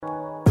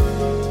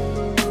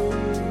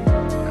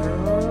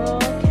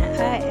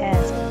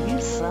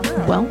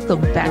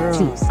Welcome back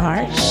to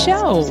our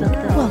show.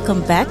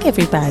 Welcome back,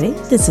 everybody.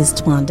 This is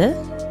Twanda.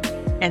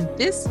 And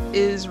this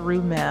is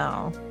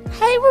Rumel.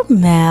 Hey,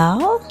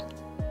 Rumel.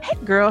 Hey,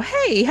 girl.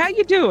 Hey, how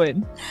you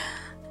doing?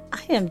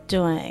 I am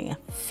doing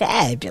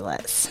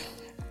fabulous.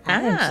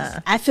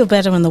 Ah. I feel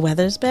better when the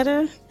weather's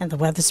better, and the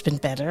weather's been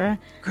better.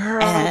 Girl,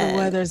 the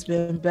weather's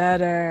been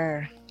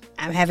better.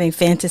 I'm having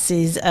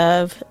fantasies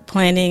of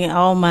planting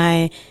all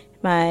my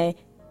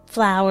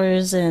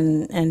flowers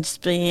and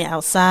just being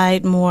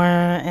outside more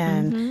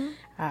and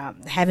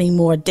having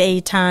more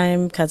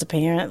daytime because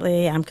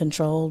apparently I'm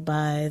controlled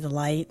by the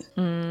light.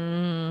 You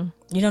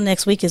know,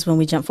 next week is when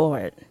we jump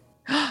forward.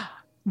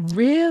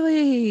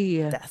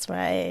 Really? That's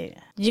right.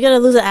 You're going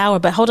to lose an hour,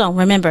 but hold on.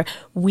 Remember,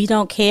 we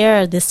don't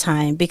care this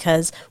time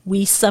because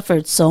we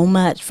suffered so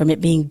much from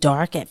it being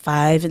dark at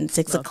 5 and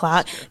 6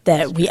 o'clock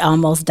that we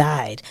almost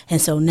died.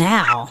 And so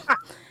now,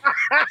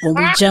 when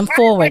we jump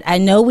forward, I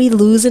know we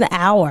lose an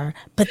hour,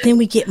 but then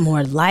we get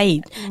more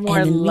light. And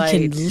then we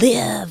can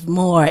live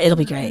more. It'll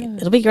be great.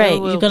 It'll be great.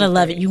 You're going to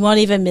love it. You won't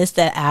even miss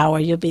that hour.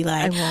 You'll be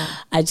like,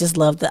 I just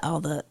love all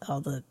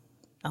the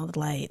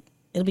light.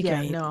 It'll be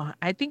great. No,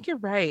 I think you're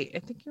right.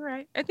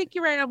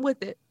 I'm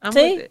with it.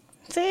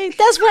 See,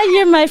 that's why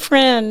you're my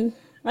friend.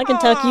 I can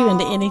talk you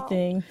into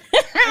anything.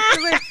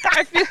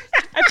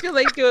 I feel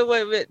like doing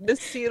what with the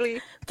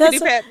silly Kitty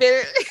Pat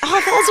minute.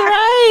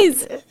 Oh,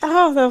 that's right.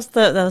 Oh,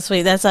 that was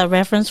sweet. That's a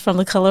reference from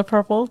The Color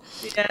Purple.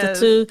 Yes. The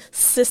two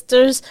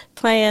sisters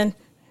playing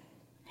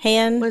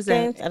hand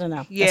games. I don't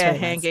know. Yeah,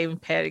 hand game,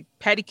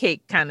 patty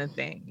cake kind of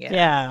thing.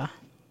 Yeah.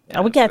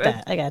 Oh, we got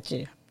that. I got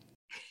you.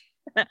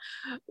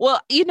 Well,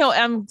 you know,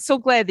 I'm so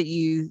glad that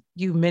you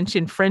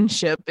mentioned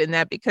friendship in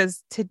that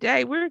because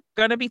today we're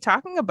going to be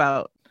talking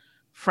about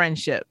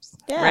friendships.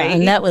 Yeah, right?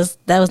 And that was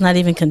not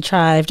even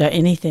contrived or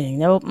anything.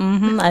 Nope.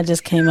 I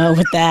just came up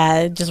with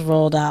that. It just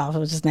rolled off. It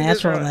was just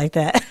natural like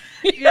that.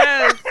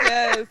 Yes.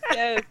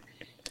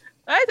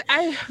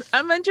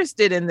 I'm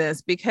interested in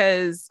this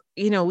because,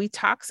 you know, we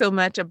talk so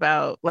much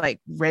about like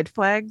red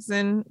flags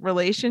in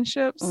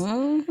relationships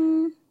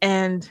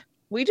and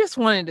we just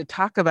wanted to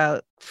talk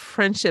about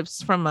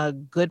friendships from a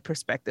good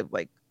perspective.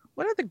 Like,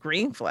 what are the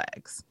green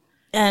flags?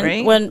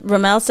 And when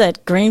Ramel said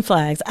green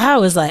flags, I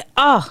was like,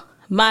 oh,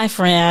 my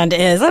friend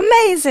is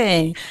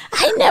amazing.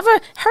 I never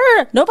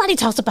heard. Nobody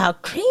talks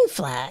about green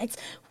flags.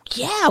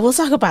 Yeah, we'll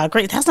talk about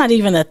that's not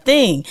even a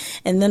thing.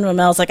 And then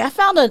Ramel's like, I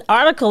found an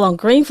article on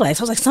green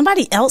flags. I was like,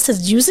 somebody else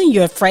is using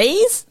your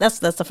phrase? That's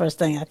the first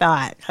thing I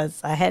thought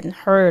because I hadn't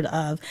heard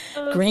of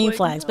green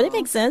flags. But it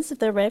makes sense. If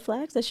they're red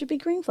flags, there should be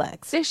green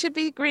flags. There should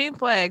be green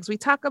flags. We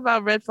talk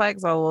about red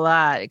flags a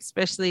lot,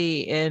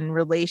 especially in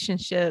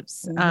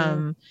relationships,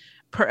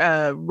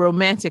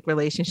 romantic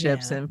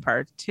relationships in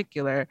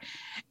particular.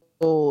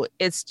 So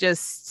it's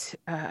just,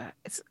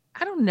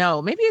 I don't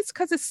know. Maybe it's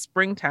because it's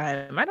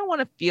springtime. I don't want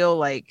to feel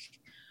like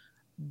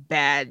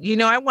bad. You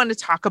know, I want to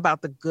talk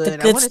about the good.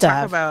 I want to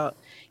talk about,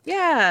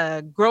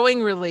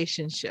 growing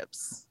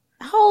relationships.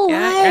 Oh,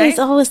 right.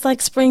 Oh, it's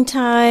like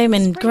springtime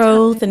and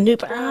growth and new.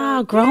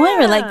 Oh,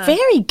 growing. Like,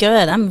 very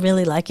good. I'm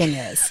really liking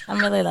this.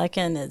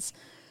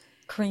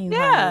 Cream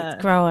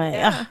growing.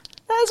 Yeah. Oh,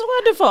 that's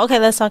wonderful. Okay,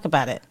 let's talk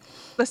about it.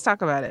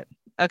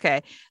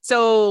 Okay.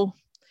 So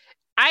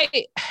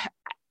I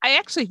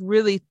actually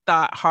really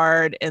thought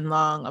hard and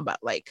long about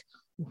like,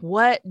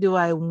 what do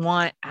I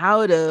want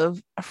out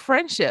of a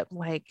friendship?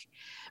 Like,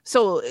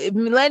 so it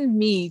led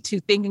me to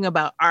thinking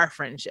about our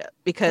friendship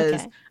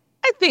because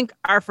I think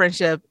our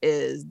friendship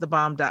is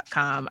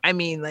thebomb.com. I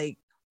mean, like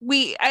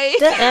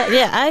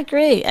I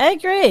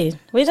agree.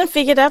 We done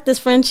figured out this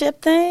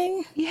friendship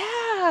thing.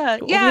 Yeah.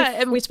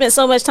 And we spent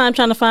so much time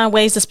trying to find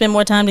ways to spend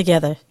more time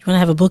together. You want to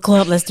have a book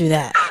club? Let's do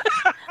that.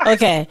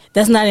 Okay,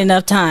 that's not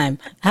enough time.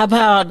 How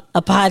about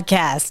a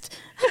podcast?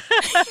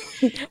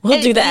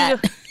 We'll do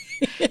that.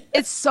 You know,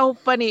 it's so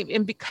funny.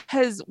 And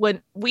because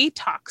when we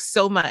talk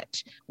so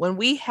much, when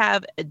we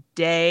have a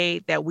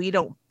day that we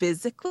don't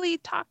physically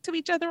talk to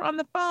each other on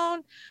the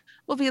phone,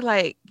 we'll be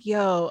like,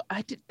 yo,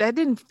 that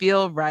didn't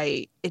feel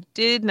right. It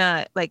did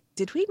not. Like,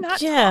 did we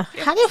not talk?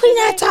 How did we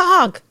not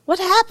talk? What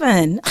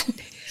happened?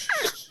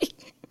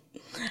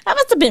 I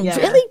must have been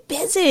really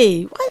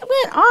busy. What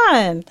went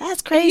on?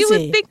 That's crazy. You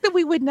would think that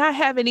we would not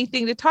have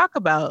anything to talk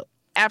about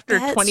after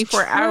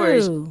 24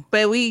 hours,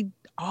 but we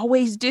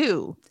always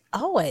do.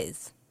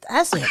 Always.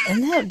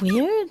 Isn't that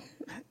weird?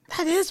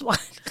 That is what.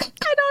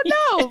 I don't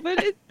know,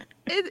 but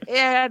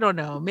I don't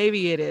know.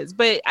 Maybe it is.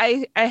 But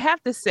I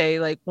have to say,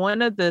 like,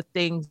 one of the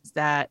things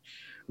that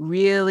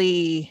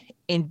really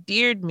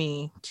endeared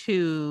me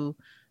to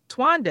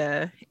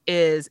Twanda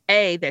is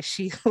that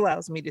she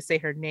allows me to say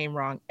her name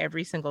wrong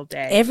every single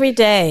day. Every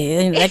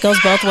day. And that goes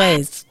both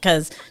ways.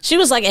 Because she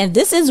was like, and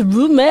this is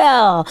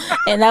Rumel.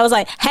 And I was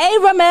like, hey,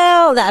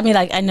 Rumel. I mean,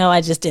 like, I know I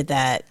just did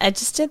that.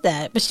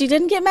 But she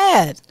didn't get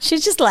mad.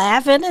 She's just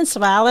laughing and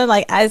smiling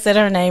like I said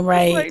her name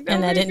right. Like, no,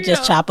 and I didn't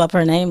just chop up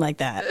her name like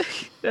that.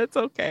 That's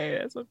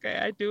okay.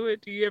 I do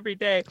it to you every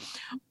day.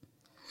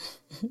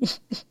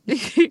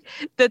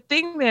 The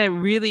thing that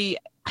really,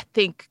 I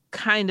think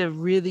kind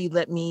of really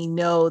let me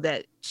know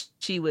that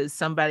she was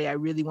somebody I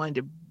really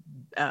wanted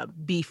to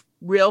be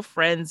real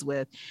friends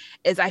with,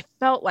 is I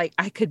felt like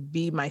I could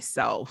be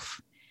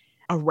myself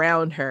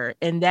around her.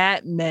 And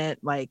that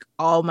meant like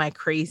all my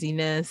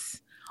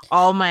craziness,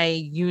 all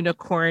my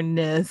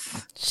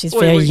unicornness. She's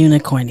very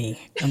unicorny.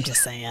 I'm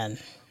just saying.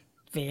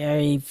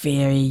 Very,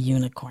 very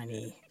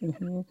unicorny.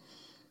 Mm-hmm.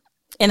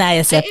 And I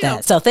accept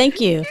that. So thank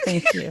you.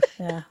 Thank you.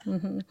 Yeah.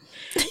 Mm-hmm.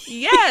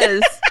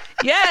 Yes.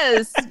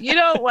 Yes. You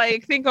don't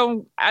like think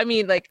I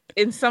mean, like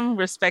in some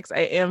respects, I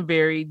am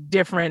very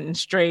different and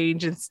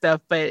strange and stuff,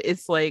 but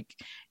it's like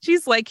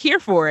she's like here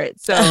for it.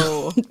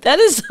 So that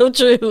is so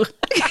true.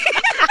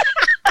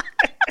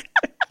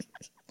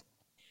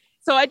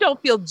 So I don't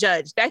feel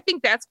judged. I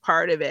think that's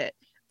part of it.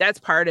 That's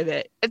part of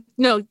it.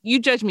 No, you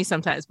judge me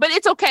sometimes, but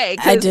it's okay.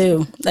 I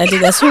do.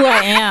 That's who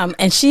I am.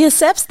 And she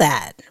accepts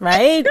that,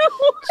 right?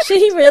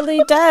 She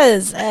really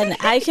does. And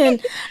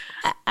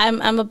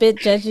I'm a bit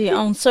judgy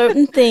on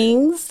certain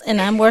things,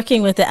 and I'm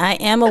working with it. I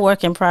am a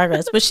work in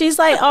progress, but she's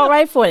like, all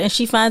right for it. And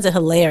she finds it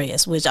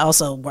hilarious, which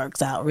also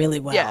works out really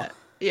well. Yeah.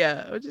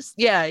 Yeah. Just,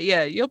 yeah.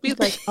 You'll be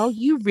like, oh,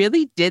 you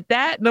really did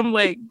that? And I'm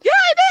like, yeah,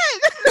 I did.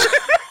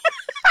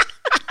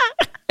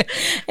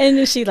 And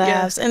then she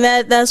laughs. Yeah. And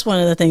that's one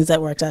of the things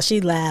that works out.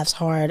 She laughs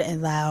hard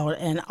and loud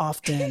and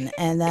often,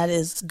 and that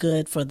is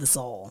good for the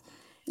soul.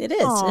 It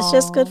is. Aww. It's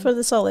just good for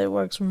the soul. It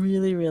works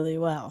really, really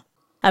well.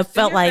 I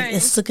felt like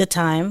this is a good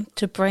time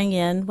to bring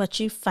in what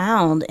you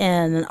found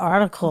in an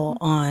article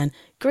on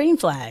green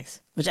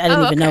flags, which I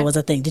didn't even know was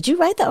a thing. Did you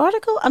write the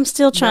article? I'm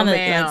still trying to,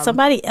 like,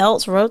 somebody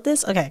else wrote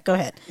this? Okay, go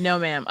ahead. No,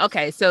 ma'am.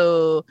 Okay,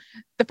 so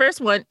the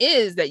first one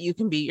is that you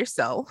can be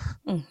yourself,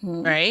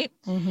 right?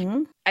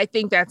 Mm-hmm. I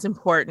think that's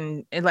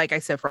important. And like I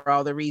said, for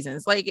all the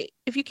reasons, like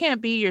if you can't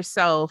be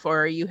yourself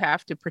or you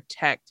have to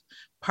protect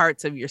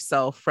parts of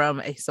yourself from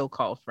a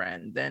so-called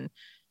friend, then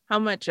how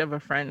much of a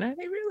friend are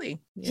they really?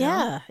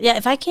 Yeah. Yeah.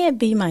 If I can't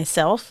be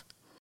myself,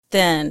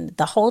 then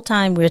the whole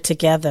time we're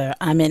together,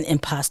 I'm in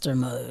imposter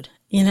mode,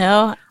 and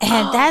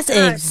that's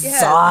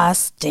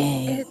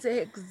exhausting. Yes. It's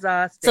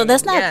exhausting. So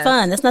that's not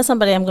fun. That's not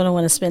somebody I'm going to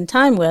want to spend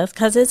time with,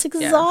 because it's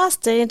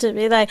exhausting to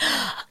be like,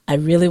 I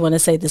really want to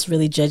say this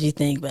really judgy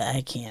thing, but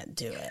I can't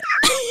do it.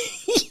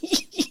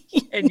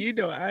 And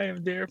I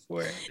am there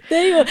for it.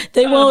 They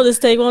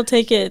won't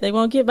take it. They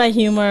won't get my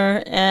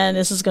humor, and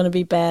this is going to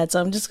be bad.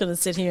 So I'm just going to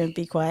sit here and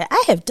be quiet.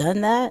 I have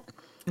done that.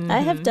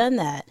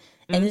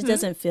 And it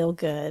doesn't feel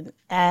good.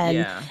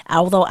 And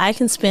although I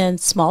can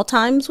spend small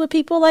times with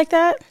people like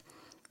that,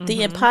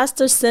 the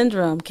imposter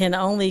syndrome can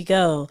only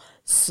go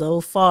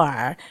so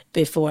far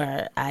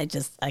before I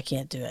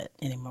can't do it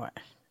anymore.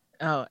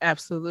 Oh,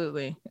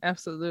 absolutely.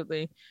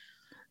 Absolutely.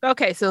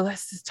 Okay, so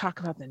let's just talk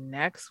about the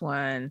next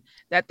one,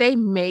 that they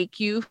make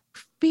you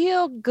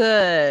feel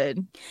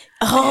good.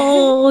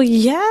 Oh,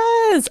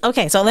 yes.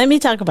 Okay, so let me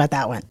talk about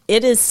that one.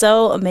 It is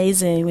so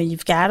amazing when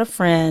you've got a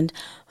friend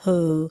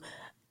who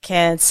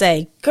can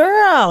say,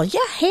 girl,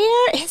 your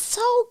hair is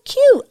so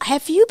cute.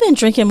 Have you been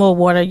drinking more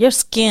water? Your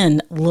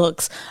skin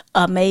looks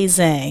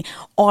amazing.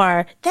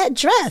 Or that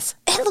dress,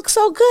 it looks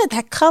so good.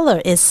 That color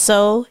is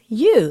so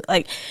you.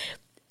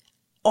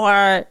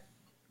 Or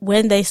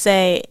when they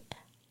say,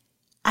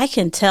 I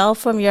can tell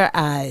from your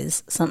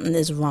eyes something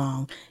is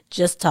wrong.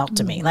 Just talk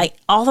to me. Like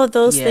all of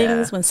those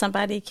things, when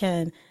somebody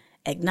can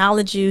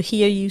acknowledge you,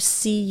 hear you,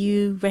 see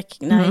you,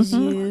 recognize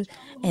you,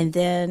 and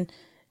then,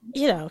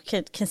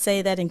 can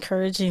say that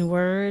encouraging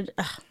word.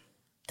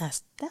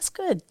 That's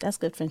good. That's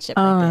good friendship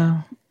right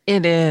there.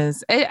 It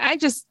is. I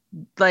just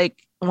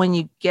like when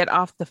you get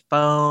off the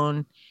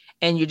phone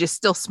and you're just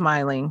still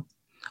smiling,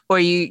 or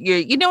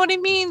you know what I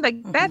mean?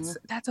 Like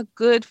that's a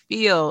good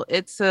feel.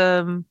 It's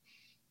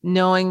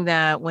knowing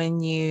that when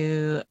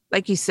you,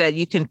 like you said,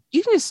 you can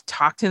just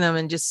talk to them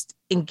and just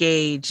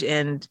engage,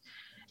 and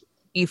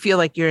you feel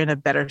like you're in a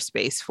better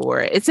space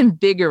for it. It's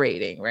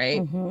invigorating,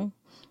 right? Mm-hmm.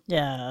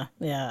 Yeah.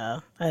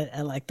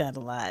 I like that a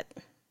lot.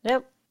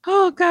 Yep.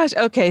 Oh gosh.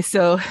 Okay.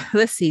 So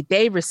let's see.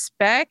 They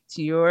respect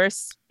your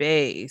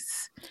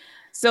space.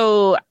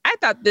 So I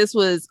thought this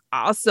was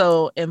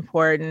also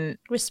important.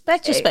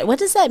 Respect your space. What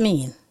does that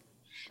mean?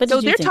 So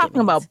they're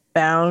talking about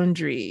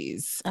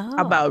boundaries,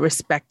 about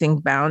respecting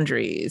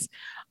boundaries.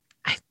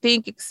 I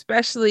think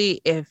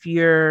especially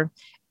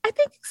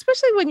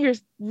when you're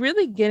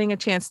really getting a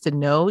chance to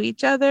know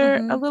each other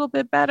a little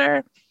bit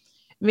better,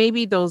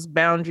 maybe those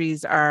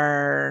boundaries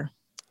are,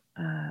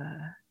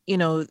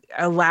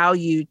 allow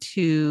you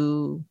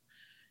to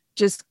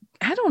just,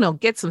 I don't know,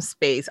 get some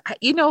space.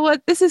 You know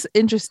what? This is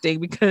interesting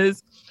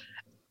because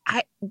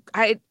I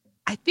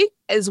think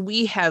as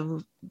we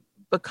have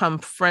become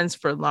friends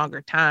for a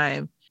longer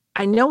time,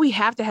 I know we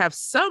have to have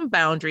some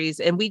boundaries,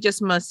 and we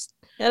just must.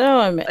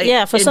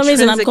 For some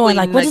reason I'm going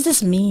like, what does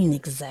this mean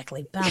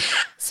exactly?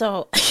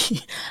 So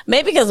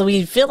maybe because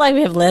we feel like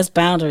we have less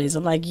boundaries.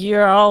 I'm like,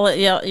 you're all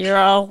in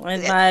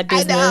my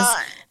business.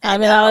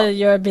 I'm in all of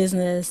your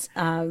business.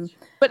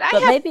 But I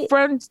have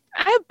friends.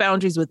 I have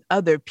boundaries with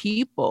other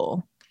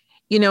people.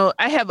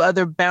 I have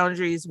other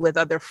boundaries with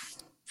other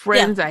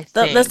Yeah. friends, I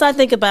Let's think. not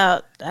think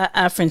about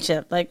our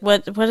friendship. Like,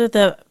 what are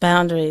the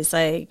boundaries?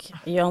 Like,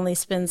 you only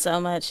spend so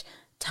much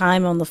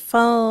time on the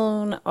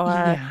phone, or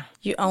Yeah.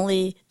 you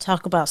only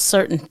talk about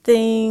certain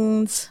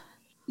things.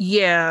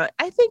 Yeah.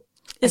 I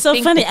It's so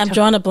think funny. I'm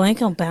drawing a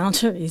blank on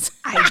boundaries.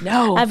 I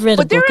know, I've read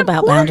a but they're book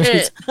about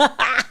boundaries.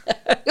 important.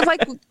 It's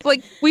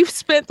like we've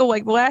spent the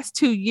last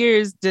 2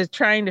 years just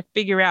trying to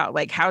figure out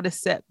like how to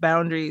set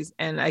boundaries,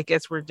 and I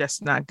guess we're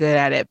just not good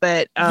at it.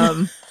 But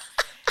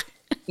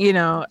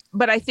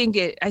but I think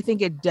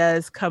it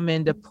does come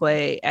into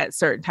play at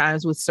certain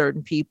times with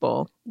certain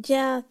people.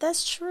 Yeah,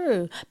 that's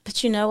true.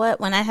 But you know what?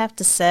 When I have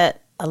to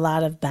set a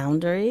lot of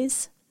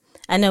boundaries,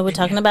 I know we're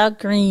talking Yeah. about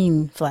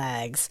green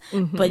flags,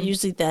 but Hmm.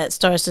 usually that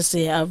starts to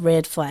see a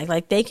red flag.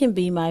 Like, they can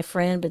be my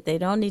friend, but they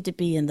don't need to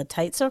be in the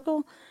tight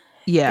circle.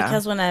 Yeah.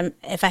 Because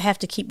if I have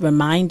to keep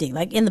reminding,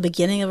 like in the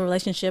beginning of a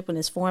relationship when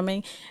it's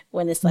forming,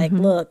 when it's like, Hmm.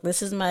 look,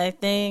 this is my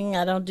thing,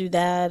 I don't do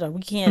that, or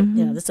we can't,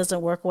 Hmm. this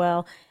doesn't work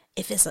well.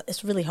 If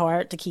it's really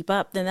hard to keep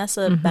up, then that's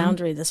a Hmm.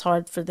 boundary that's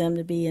hard for them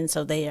to be in.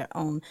 So they are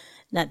on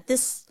not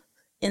this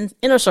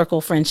inner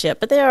circle friendship,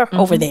 but they are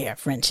over Hmm. there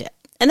friendship.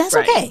 And that's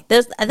Right. okay.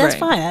 That's Right.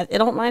 fine. I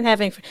don't mind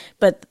having,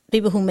 but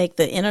people who make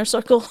the inner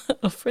circle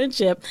of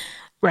friendship,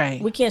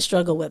 Right. we can't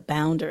struggle with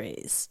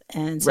boundaries.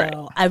 And Right.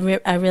 so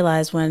I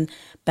realize when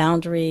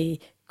boundary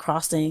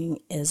crossing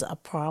is a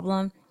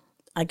problem,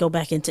 I go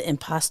back into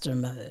imposter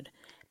mode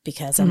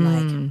because I'm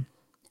like, Mm.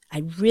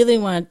 I really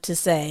want to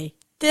say,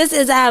 this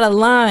is out of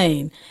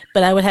line.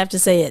 But I would have to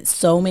say it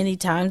so many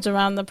times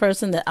around the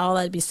person that all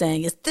I'd be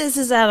saying is, this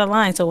is out of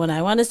line. So when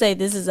I want to say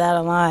this is out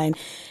of line,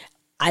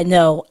 I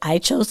know I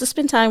chose to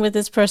spend time with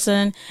this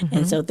person.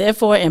 And Hmm. so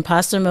therefore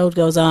imposter mode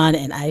goes on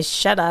and I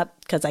shut up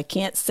because I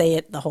can't say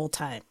it the whole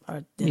time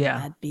or then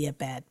Yeah. I'd be a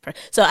bad person.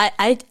 So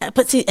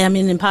but see, I'm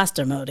in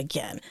imposter mode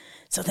again.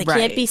 So they can't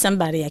Right. be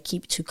somebody I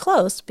keep too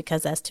close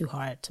because that's too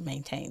hard to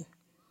maintain.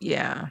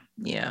 Yeah.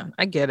 Yeah.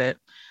 I get it.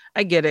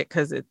 I get it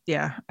because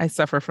I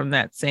suffer from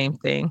that same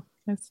thing.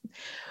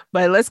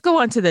 But let's go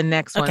on to the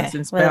next one Okay,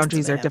 since what else do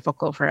boundaries we are have?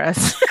 difficult for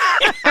us.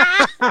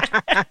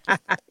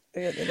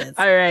 It is.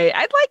 All right.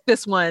 I like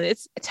this one.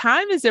 It's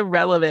time is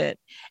irrelevant.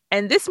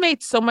 And this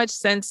made so much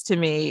sense to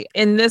me.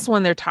 In this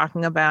one, they're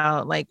talking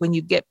about like when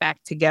you get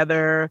back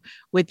together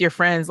with your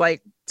friends,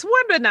 like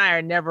Tawanda and I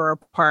are never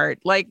apart.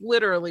 Like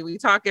literally, we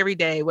talk every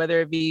day, whether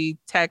it be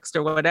text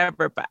or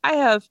whatever. But I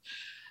have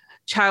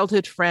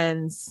childhood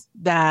friends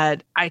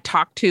that I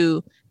talk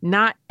to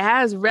not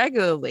as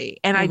regularly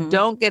and I Hmm.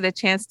 don't get a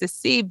chance to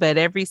see, but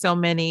every so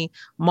many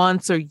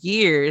months or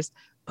years.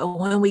 But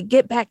when we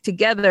get back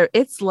together,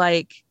 it's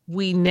like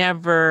we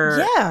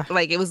never, Yeah.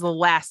 like it was the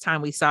last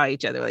time we saw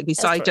each other. Like we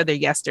That's saw each for other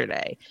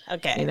yesterday, you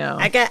okay. know?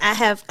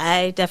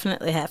 I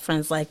definitely have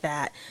friends like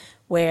that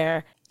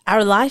where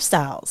our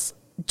lifestyles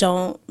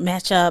don't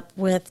match up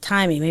with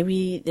timing.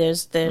 Maybe they're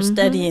Mm-hmm.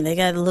 studying, they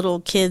got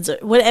little kids or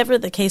whatever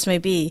the case may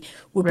be.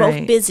 We're both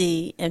Right.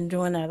 busy and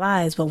doing our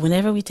lives, but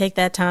whenever we take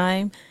that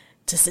time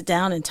to sit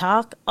down and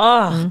talk,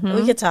 oh,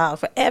 we Mm-hmm. could talk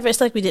forever. It's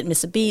like we didn't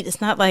miss a beat.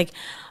 It's not like,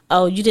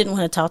 oh, you didn't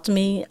want to talk to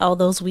me all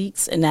those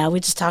weeks and now we're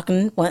just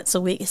talking once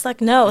a week. It's like,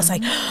 no, it's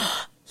like, Mm-hmm.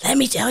 let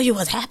me tell you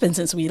what's happened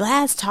since we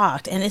last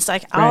talked. And it's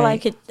like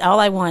Right. all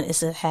I want is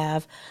to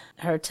have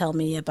her tell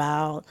me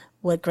about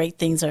what great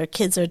things her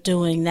kids are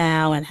doing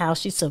now and how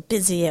she's so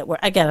busy at work.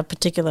 I got a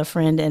particular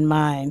friend in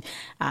mind.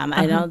 I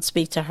Uh-huh. don't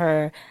speak to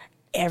her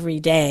every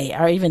day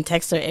or even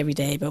text her every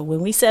day, but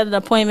when we set an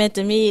appointment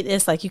to meet,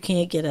 it's like you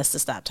can't get us to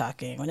stop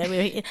talking.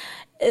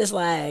 It's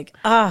like,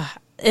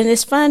 and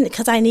it's fun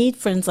because I need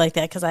friends like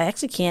that because I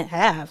actually can't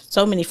have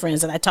so many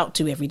friends that I talk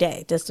to every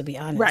day. Just to be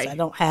honest, I Right.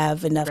 don't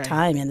have enough Right.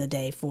 time in the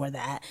day for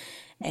that,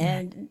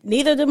 and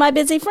neither do my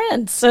busy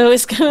friends. So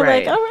it's kind of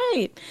like, Right. all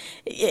right,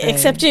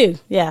 except Right. you,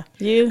 yeah,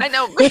 you, I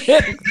know.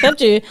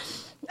 except you.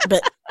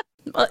 But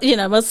most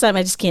of the time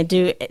I just can't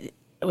do it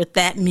with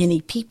that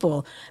many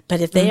people.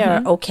 But if they are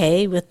Mm-hmm.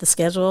 okay with the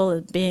schedule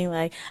of being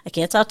like, I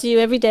can't talk to you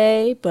every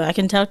day, but I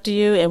can talk to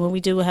you, and when we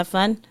do, we'll have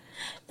fun.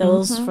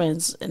 Those Mm-hmm.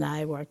 friends and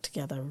I work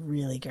together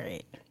really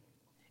great.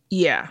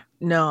 Yeah,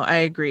 no, I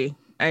agree.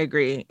 I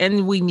agree.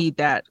 And we need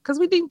that because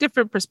we need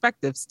different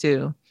perspectives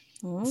too.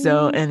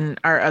 So, Hmm. and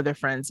our other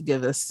friends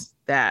give us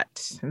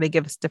that. They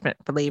give us different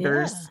Yeah,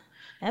 flavors.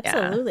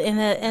 Yeah. absolutely, and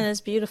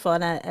it's beautiful,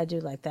 and I do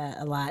like that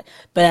a lot.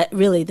 But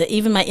really,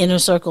 even my inner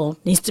circle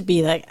needs to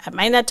be like, I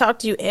might not talk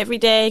to you every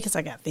day because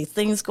I got these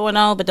things going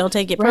on, but don't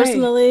take it Right.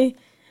 personally.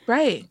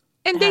 Right.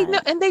 And they Uh, know,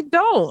 and they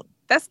don't.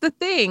 That's the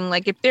thing.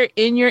 Like if they're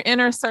in your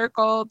inner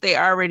circle, they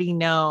already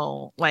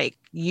know like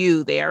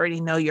you, they already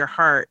know your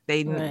heart.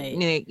 right.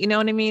 You know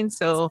what I mean?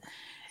 So,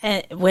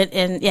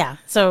 And yeah,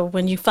 so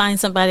when you find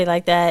somebody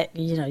like that,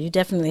 you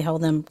definitely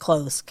hold them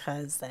close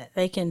because that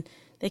they can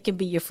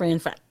be your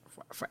friend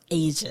for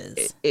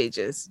ages.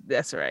 ages.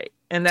 That's right.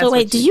 And So that's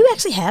wait, what do you you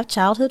actually have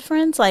childhood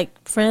friends,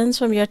 like friends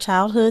from your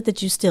childhood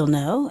that you still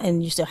know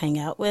and you still hang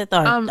out with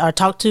or, um or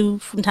talk to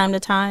from time to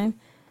time?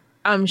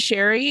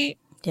 Sherry,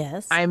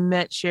 Yes. I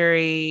met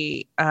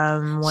Sherry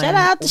Shout when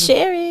out to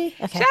Sherry.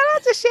 Okay. shout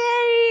out to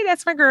Sherry.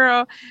 That's my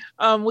girl.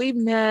 We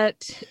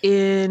met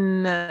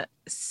in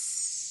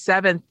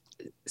seventh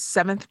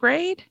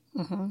grade.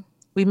 Mm-hmm.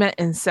 We met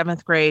in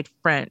seventh grade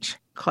French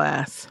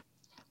class.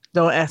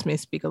 Don't ask me to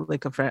speak a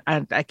lick of French.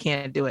 I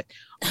can't do it.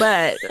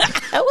 But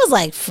That was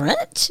like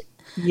French.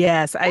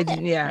 yes, I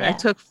Yeah.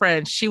 took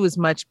French. She was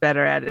much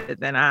better at it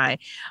than I.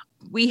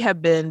 We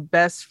have been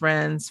best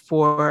friends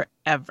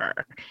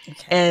forever.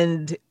 Okay.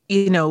 And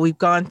we've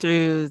gone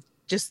through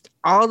just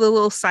all the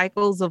little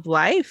cycles of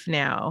life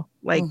now.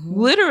 Like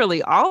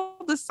literally all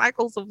the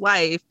cycles of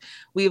life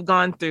we've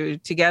gone through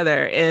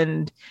together.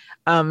 And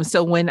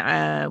so when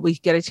we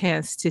get a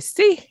chance to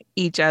see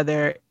each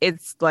other,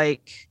 it's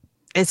like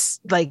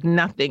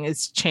nothing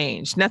has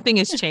changed. Nothing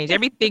has changed.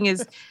 Everything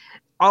is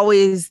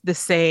always the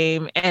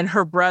same. And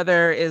her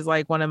brother is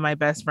like one of my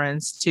best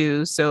friends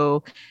too.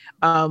 So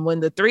when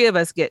the three of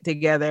us get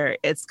together,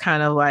 it's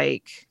kind of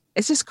like,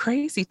 it's just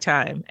crazy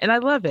time. And I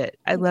love it.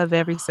 I love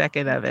every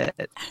second of it.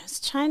 I was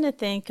trying to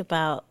think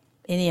about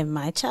any of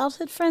my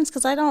childhood friends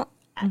because I don't,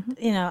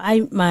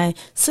 my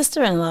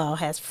sister-in-law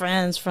has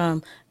friends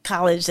from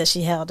college that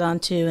she held on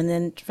to, and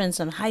then friends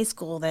from high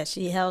school that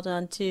she held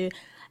on to.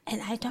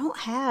 And I don't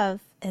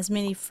have as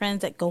many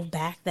friends that go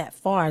back that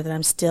far that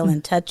I'm still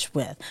in touch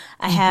with.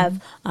 I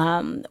have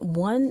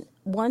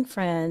one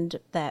friend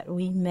that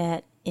we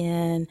met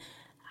in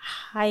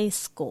high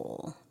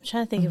school. I'm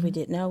trying to think if we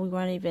did. No, we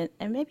weren't even,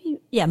 and maybe,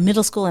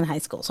 middle school and high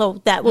school.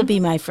 So that would be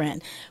my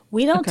friend.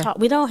 We don't talk,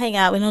 we don't hang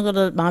out, we don't go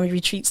to mommy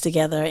retreats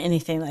together or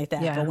anything like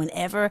that. Yeah. But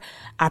whenever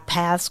our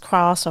paths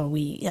cross or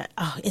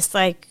it's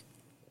like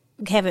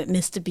we haven't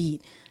missed a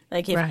beat.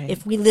 Like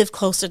if we live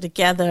closer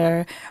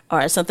together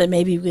or something,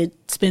 maybe we'd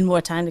spend more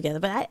time together.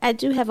 But I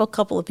do have a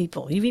couple of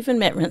people. You've even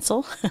met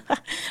Rensel.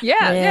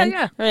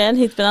 Ren,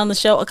 he's been on the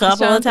show a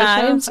couple of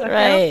times.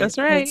 Right. That's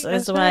right.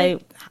 It's my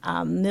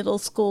middle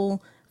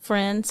school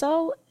friend.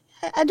 So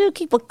I do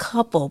keep a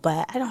couple,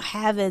 but I don't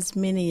have as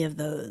many of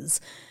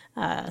those.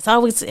 So I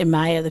always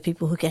admire the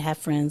people who can have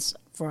friends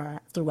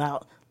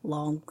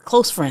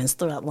close friends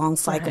throughout long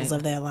cycles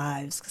of their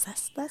lives,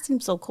 because that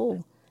seems so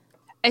cool.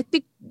 I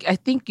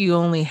think you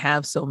only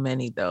have so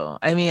many though.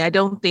 I mean, I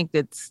don't think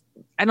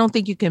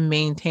you can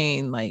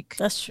maintain like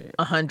that's true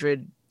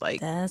 100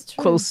 like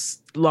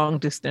close long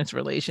distance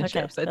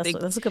relationships. Okay,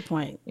 that's a good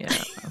point. Yeah.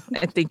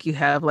 I think you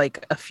have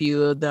like a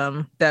few of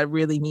them that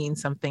really mean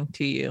something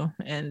to you,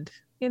 and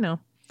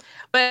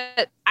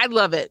but I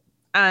love it.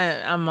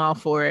 I'm all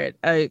for it.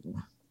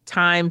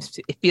 Times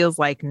it feels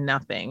like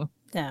nothing.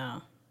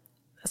 Yeah.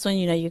 That's when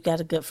you got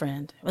a good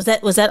friend. Was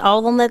that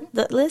all on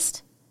that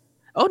list?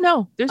 Oh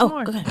no, there's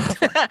more. Go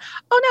ahead.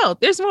 Oh no,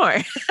 there's more.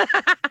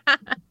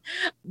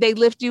 They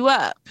lift you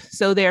up.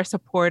 So they're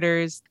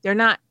supporters. They're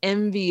not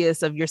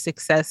envious of your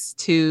success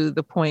to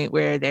the point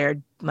where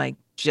they're like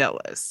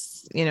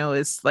jealous.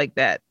 It's like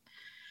that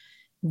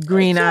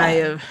green eye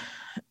of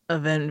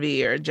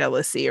envy or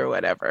jealousy or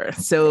whatever.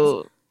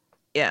 So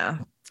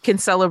can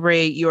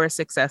celebrate your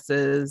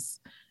successes,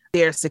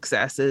 their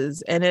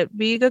successes, and it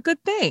be a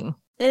good thing.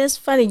 It is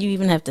funny you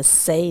even have to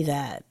say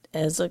that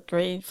as a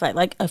green flag.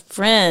 Like a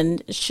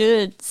friend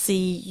should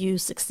see you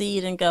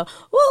succeed and go,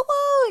 whoa,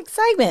 whoa,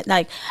 excitement.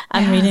 Like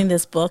I'm reading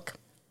this book.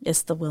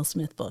 It's the Will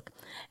Smith book.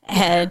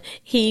 And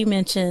he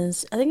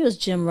mentions, I think it was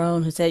Jim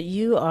Rohn who said,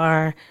 you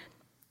are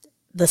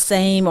the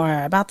same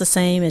or about the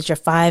same as your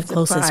five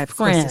closest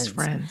friends.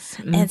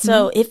 Mm-hmm. And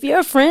so if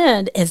your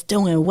friend is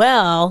doing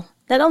well,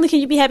 not only can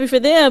you be happy for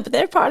them, but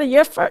they're part of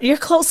your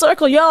close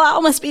circle. Y'all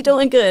all must be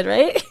doing good,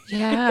 right?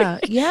 Yeah,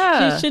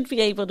 yeah. You should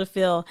be able to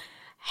feel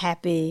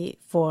happy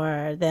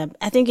for them.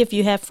 I think if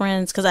you have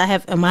friends, because I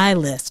have a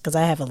list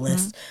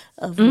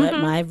of what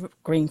my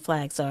green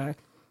flags are,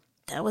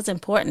 that was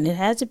important. It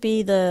had to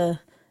be the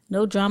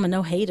no drama,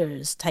 no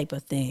haters type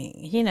of thing.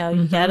 You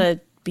gotta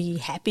be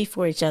happy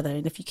for each other.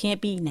 And if you can't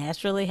be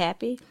naturally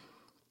happy,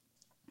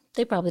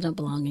 they probably don't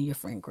belong in your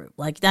friend group.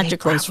 Like not your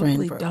close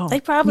friend group. They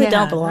probably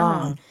don't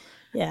belong. No.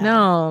 Yeah.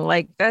 No,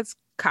 like that's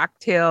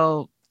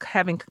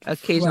having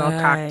occasional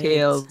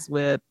cocktails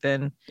with,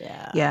 and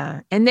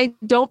and they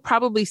don't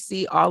probably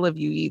see all of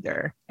you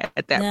either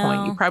at that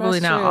point. You probably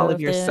not all of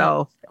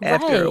yourself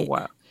after a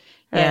while.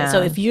 Yeah.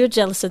 So if you're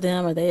jealous of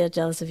them or they are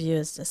jealous of you,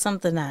 it's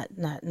something not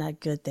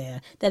good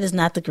there. That is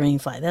not the green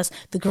flag. That's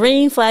the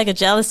green flag of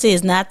jealousy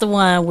is not the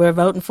one we're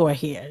voting for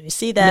here. You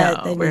see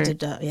that? No,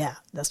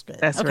 that's good.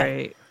 That's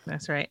right.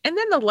 That's right. And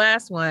then the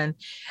last one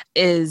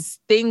is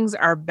things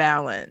are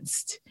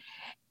balanced.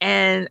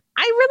 And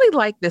I really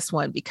like this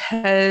one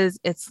because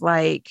it's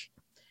like,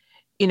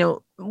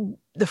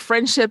 the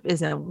friendship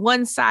isn't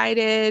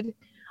one-sided.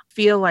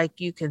 Feel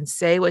like you can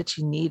say what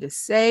you need to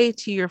say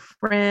to your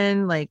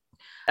friend. Like,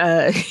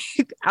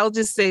 I'll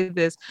just say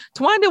this.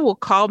 Tawanda will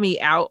call me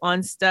out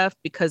on stuff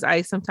because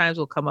I sometimes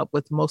will come up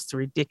with most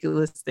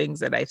ridiculous things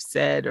that I've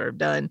said or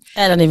done.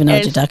 I don't even know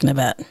what you're talking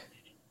about.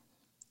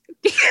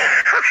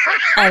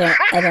 I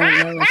don't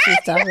know what she's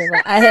talking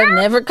about. I have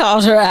never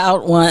called her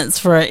out once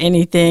for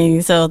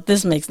anything, so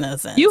this makes no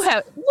sense. You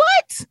have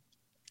what?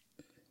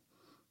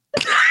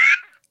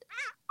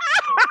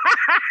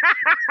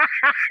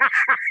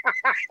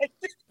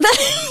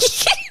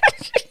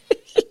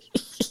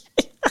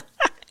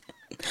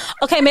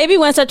 Okay, maybe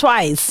once or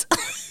twice.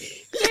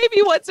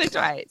 Maybe once or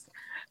twice.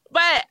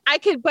 But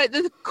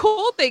the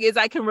cool thing is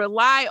I can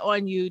rely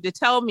on you to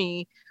tell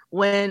me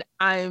when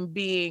I'm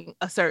being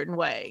a certain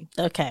way.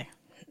 Okay.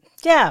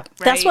 Yeah,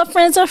 that's Right? what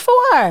friends are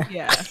for.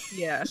 Yeah.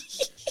 Yeah.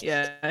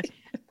 Yeah.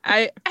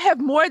 I have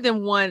more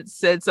than once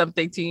said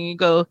something to you and you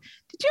go,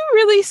 did you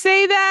really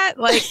say that?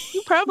 Like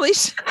you probably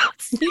should.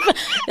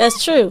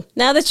 That's true.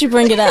 Now that you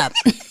bring it up.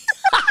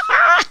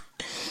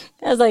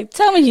 I was like,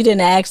 tell me you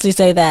didn't actually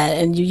say that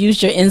and you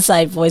used your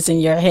inside voice in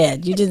your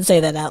head. You didn't say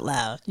that out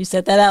loud. You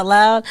said that out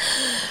loud?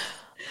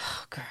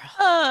 Oh,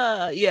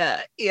 girl.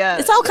 Yeah. Yeah.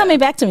 It's all coming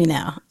back to me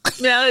now.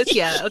 No, it's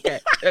okay.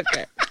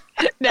 Okay.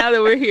 Now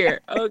that we're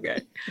here.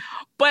 Okay.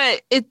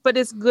 But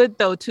it's good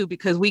though too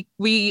because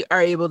we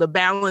are able to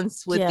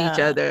balance with each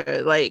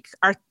other, like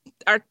our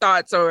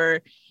thoughts,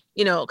 or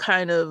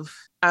kind of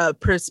a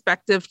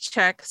perspective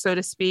check, so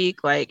to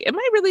speak. Like, am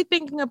I really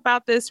thinking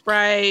about this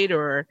right?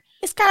 Or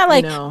it's kind of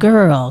like,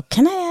 girl,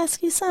 can I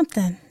ask you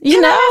something?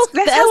 That's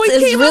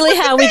really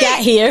how we got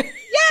here.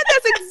 Yeah,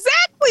 that's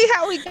exactly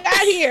how we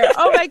got here.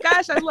 Oh my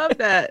gosh, I love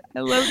that.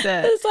 I love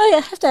that. It's like,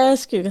 I have to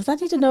ask you because I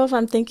need to know if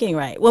I'm thinking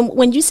right.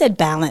 When you said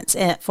balance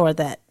for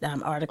that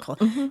article,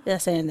 they're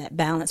saying that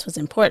balance was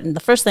important.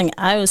 The first thing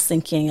I was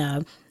thinking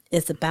of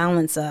is the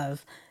balance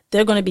of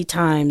there are going to be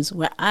times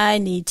where I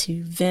need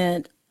to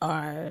vent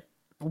or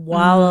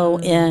wallow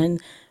in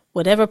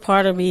whatever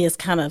part of me is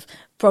kind of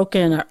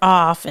broken or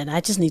off, and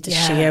I just need to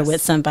share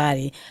with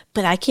somebody,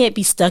 but I can't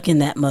be stuck in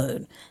that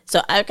mode.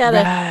 So I've got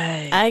to,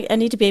 I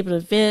need to be able to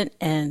vent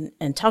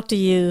and talk to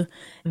you.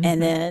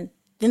 And then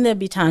there'll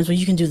be times where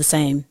you can do the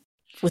same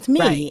with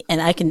me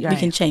and we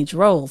can change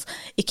roles.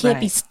 It can't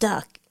be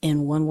stuck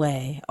in one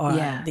way or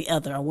the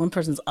other, or one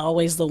person's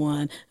always the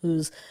one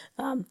who's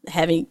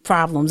having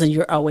problems and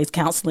you're always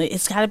counseling.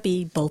 It's got to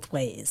be both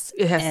ways.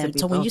 It has to be.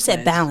 So when you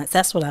said balance,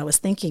 that's what I was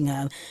thinking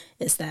of,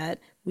 is that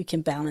we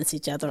can balance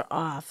each other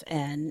off.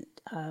 And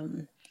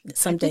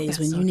some days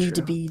when you need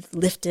to be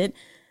lifted,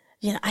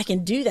 I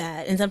can do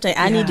that. And sometimes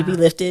I need to be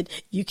lifted.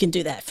 You can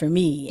do that for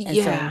me. And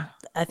so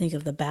I think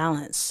of the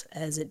balance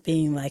as it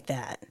being like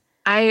that.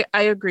 I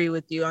agree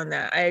with you on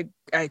that.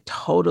 I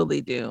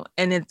totally do.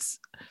 And it's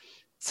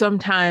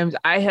sometimes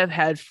I have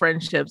had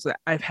friendships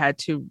that I've had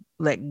to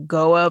let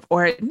go of,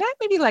 or not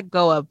maybe let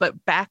go of,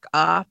 but back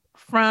off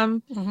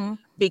from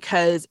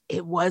because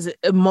it wasn't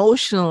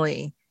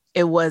emotionally,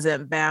 it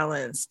wasn't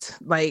balanced.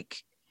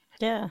 Like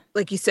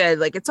you said,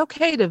 like it's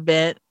okay to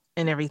vent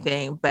and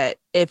everything, but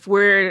if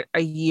we're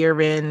a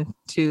year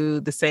into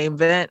the same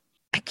vent,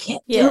 I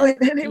can't do it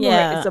anymore.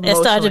 Yeah, it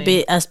started to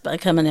be us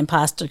become an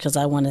imposter because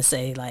I want to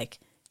say like,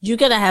 you're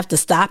going to have to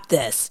stop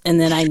this. And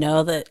then I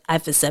know that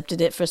I've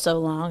accepted it for so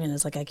long and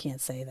it's like, I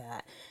can't say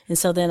that. And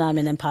so then I'm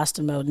in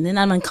imposter mode and then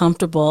I'm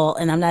uncomfortable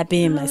and I'm not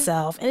being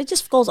myself. And it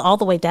just goes all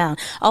the way down.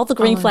 All the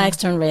green flags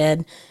turn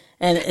red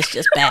and it's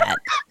just bad.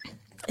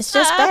 It's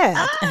just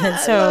bad. And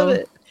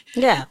so,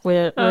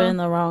 we're in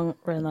the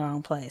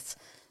wrong place.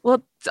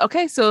 Well,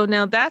 okay. So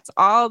now that's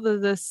all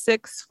the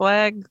 6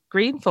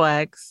 green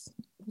flags.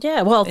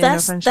 Yeah. Well,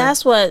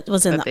 that's what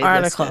was in the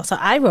article. Listed. So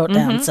I wrote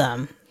down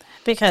some.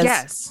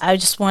 Because I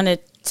just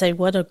wanted to say,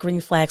 what are green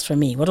flags for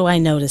me? What do I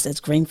notice as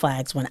green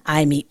flags when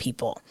I meet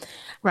people?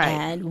 Right.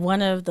 And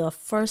one of the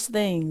first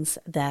things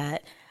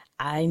that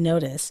I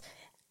notice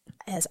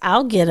is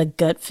I'll get a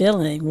gut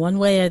feeling one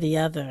way or the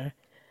other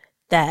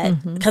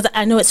that, because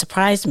I know it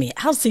surprised me.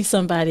 I'll see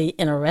somebody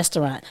in a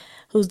restaurant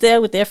who's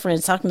there with their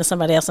friends talking to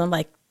somebody else. And I'm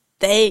like,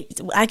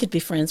 I could be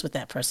friends with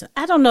that person.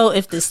 I don't know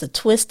if it's the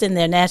twist in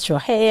their natural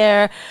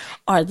hair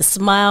or the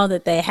smile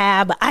that they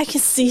have, but I can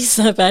see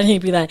somebody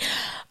and be like,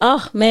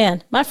 oh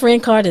man, my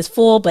friend card is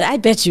full, but I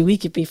bet you we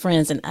could be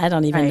friends. And I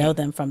don't even know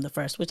them from the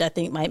first, which I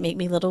think might make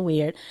me a little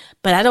weird,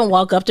 but I don't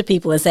walk up to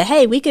people and say,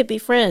 hey, we could be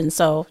friends.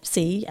 So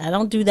see, I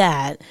don't do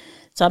that.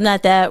 So I'm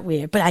not that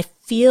weird, but I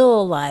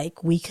feel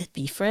like we could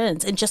be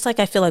friends. And just like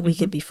I feel like we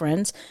could be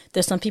friends,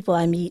 there's some people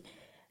I meet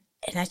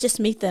and I just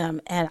meet them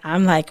and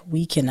I'm like,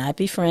 we cannot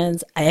be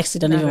friends. I actually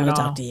don't even want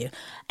to talk to you.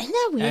 Isn't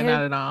that weird?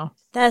 Not at all.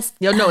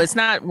 No, it's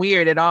not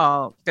weird at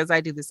all because I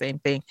do the same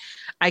thing.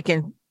 I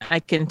can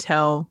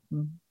tell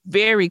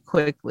very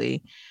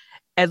quickly,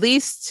 at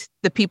least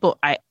the people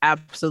I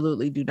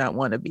absolutely do not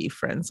want to be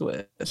friends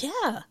with.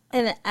 Yeah.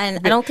 And I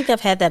don't think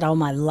I've had that all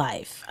my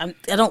life. I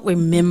don't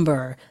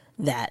remember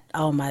that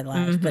all my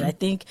life, but I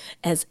think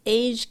as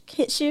age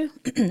hits you,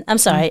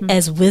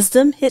 as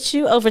wisdom hits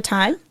you over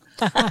time,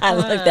 I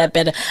like that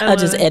better. I'll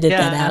just edit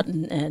that out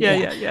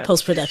and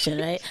post-production,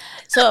 right?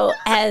 So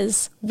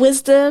as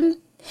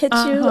wisdom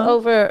hits you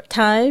over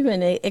time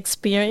and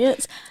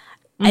experience,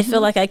 I feel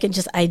like I can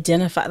just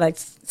identify, like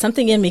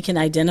something in me can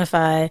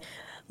identify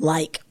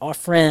like our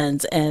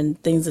friends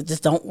and things that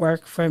just don't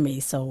work for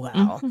me so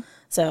well.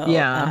 So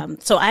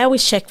I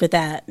always check with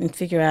that and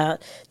figure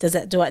out, does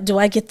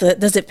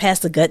it pass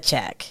the gut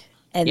check?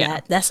 And Yeah.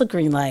 that's a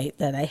green light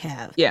that I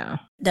have. Yeah.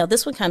 Now,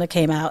 this one kind of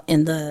came out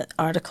in the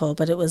article,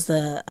 but it was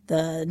the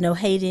no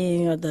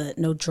hating or the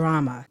no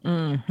drama.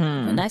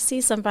 When I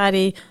see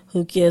somebody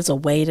who gives a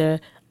waiter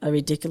a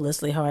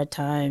ridiculously hard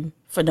time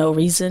for no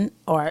reason,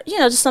 or,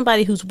 just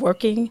somebody who's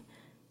working.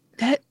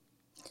 That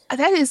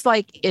is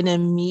like an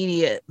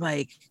immediate,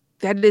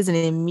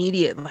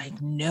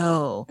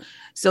 no.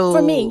 So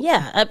For me,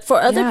 yeah.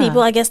 For other yeah.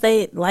 people, I guess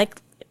they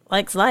like.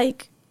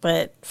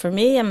 But for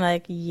me, I'm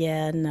like,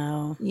 yeah,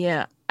 no.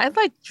 Yeah, I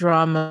like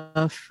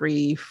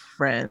drama-free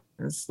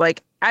friends.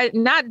 Like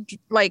not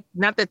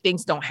that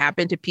things don't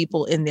happen to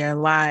people in their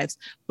lives,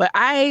 but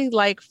I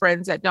like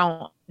friends that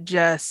don't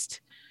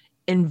just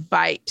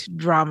invite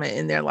drama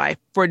in their life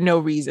for no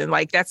reason.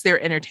 Like that's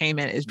their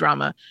entertainment is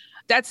drama.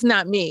 That's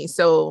not me.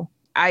 So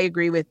I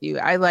agree with you.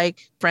 I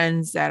like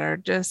friends that are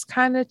just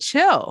kind of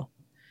chill.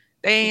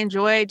 They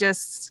enjoy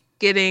just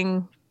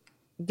getting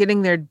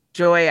their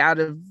joy out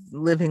of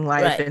living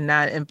life Right. and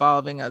not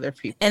involving other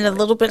people. And a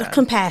little bit of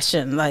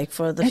compassion, like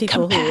for the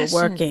people who are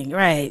working.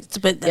 Right.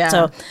 But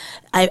so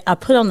I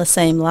put on the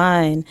same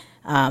line,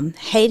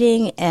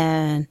 hating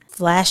and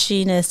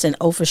flashiness and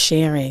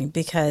oversharing,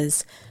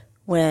 because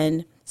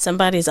when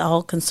somebody's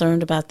all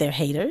concerned about their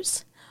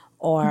haters,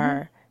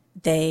 or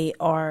they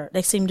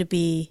seem to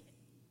be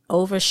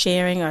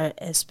oversharing, or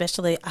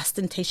especially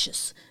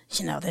ostentatious,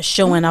 they're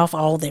showing off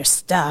all their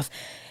stuff.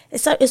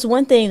 It's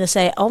one thing to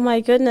say, oh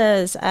my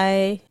goodness,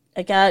 I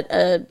got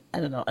a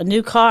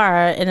new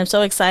car and I'm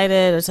so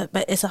excited.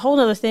 But it's a whole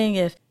other thing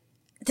if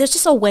there's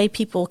just a way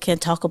people can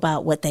talk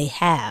about what they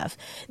have.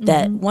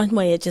 That one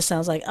way it just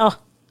sounds like, oh,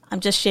 I'm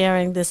just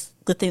sharing this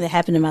good thing that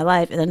happened in my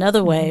life. And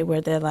another way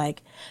where they're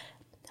like,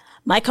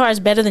 my car is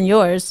better than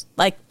yours.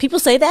 Like, people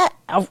say that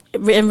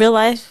in real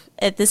life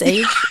at this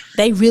age.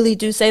 They really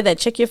do say that.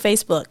 Check your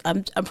Facebook.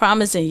 I'm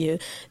promising you.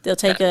 They'll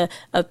take a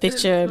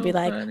picture and be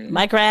like,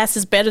 my grass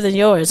is better than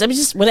yours. I mean,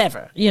 just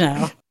whatever,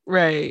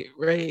 Right.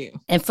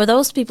 And for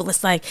those people,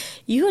 it's like,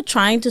 you are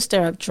trying to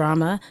stir up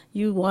drama.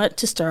 You want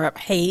to stir up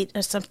hate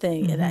or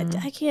something. And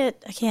I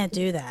can't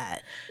do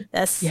that.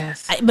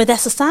 But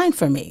that's a sign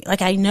for me.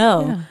 Like, I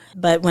know. Yeah.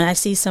 But when I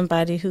see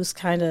somebody who's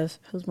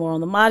more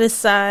on the modest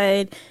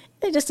side,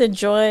 they just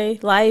enjoy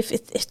life.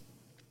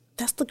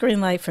 That's the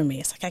green light for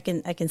me. It's like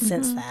I can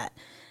sense that.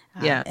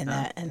 And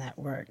that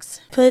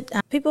works. Put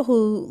people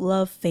who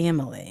love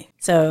family.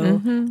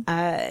 So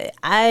I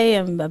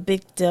am a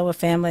big deal with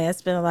family. I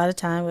spend a lot of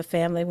time with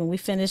family. When we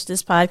finish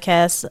this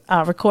podcast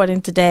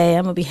recording today,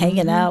 I'm gonna be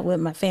hanging out with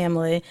my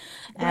family,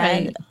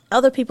 and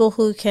other people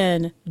who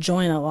can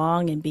join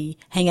along and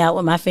hang out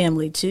with my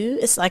family too.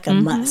 It's like a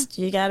must.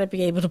 You got to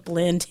be able to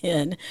blend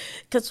in,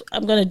 because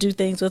I'm gonna do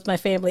things with my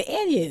family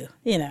and you.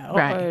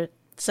 Right.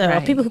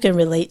 So people who can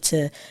relate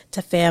to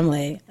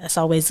family, that's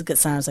always a good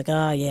sign. It's like,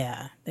 oh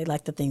yeah, they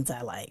like the things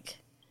I like.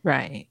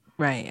 Right.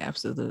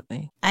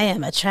 Absolutely. I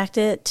am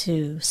attracted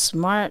to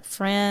smart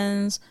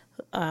friends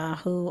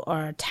who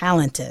are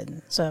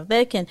talented. So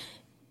if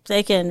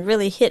they can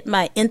really hit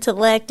my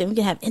intellect, and we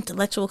can have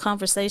intellectual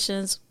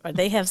conversations, or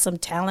they have some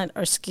talent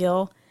or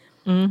skill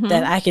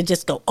that I can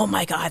just go, oh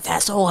my God,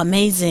 that's so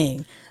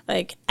amazing.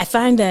 Like, I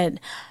find that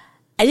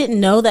I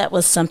didn't know that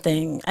was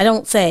something. I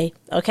don't say,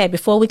 okay,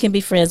 before we can be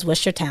friends,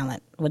 what's your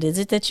talent? What is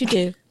it that you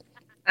do?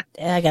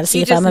 And I got to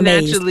see if I'm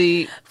amazed.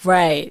 Naturally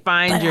right.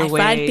 Find your way.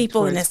 I find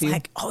people and it's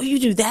like, oh, you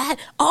do that?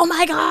 Oh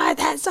my God,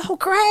 that's so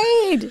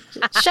great.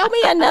 Show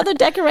me another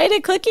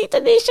decorated cookie,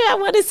 Tanisha. I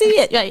want to see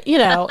it.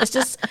 It's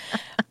just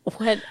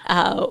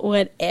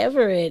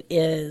whatever it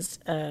is.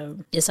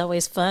 It's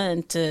always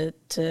fun to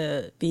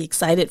be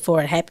excited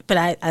for it. Happy, but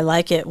I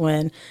like it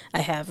when I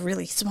have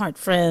really smart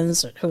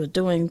friends who are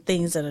doing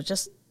things that are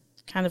just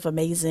kind of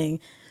amazing.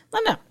 I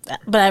don't know,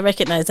 but I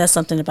recognize that's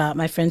something about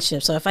my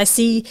friendship. So if I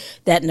see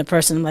that in a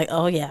person, I'm like,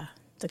 oh yeah,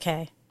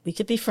 okay, we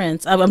could be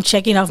friends. I'm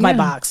checking off my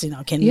box.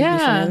 Can we be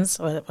friends?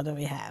 What do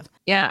we have?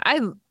 Yeah,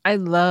 I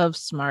love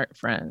smart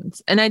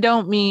friends, and I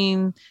don't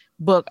mean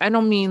book. I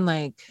don't mean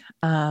like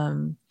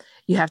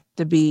you have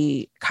to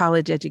be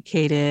college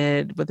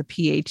educated with a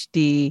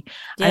PhD.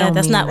 Yeah,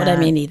 that's not what I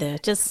mean either.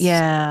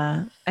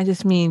 I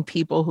just mean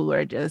people who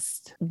are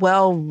just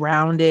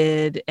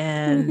well-rounded,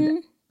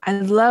 and I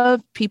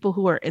love people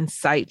who are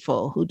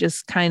insightful, who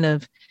just kind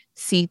of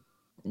see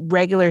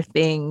regular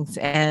things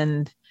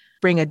and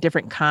bring a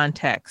different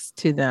context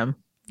to them.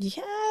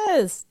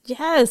 Yes.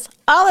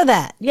 All of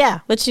that. Yeah,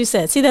 what you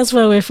said. See, that's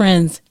why we're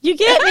friends. You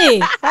get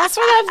me. That's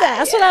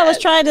what I was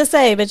trying to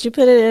say, but you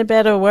put it in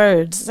better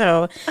words.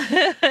 So,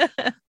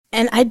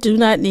 and I do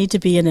not need to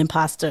be an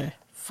imposter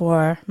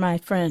for my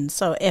friends.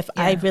 So if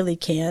I really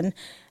can,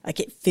 like,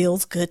 it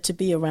feels good to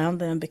be around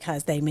them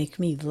because they make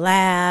me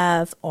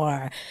laugh,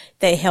 or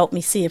they help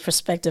me see a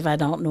perspective I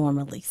don't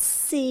normally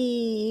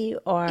see,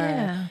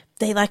 or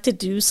they like to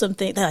do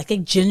something, they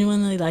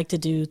genuinely like to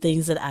do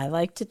things that I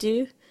like to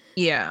do.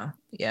 Yeah.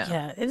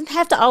 It doesn't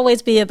have to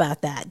always be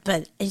about that,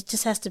 but it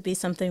just has to be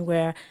something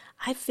where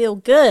I feel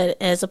good,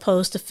 as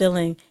opposed to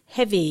feeling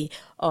heavy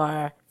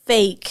or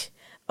fake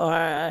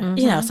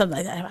or, something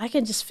like that. I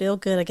can just feel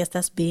good. I guess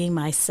that's being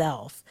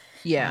myself.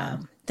 Yeah.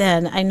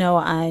 Then I know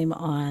I'm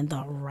on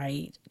the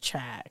right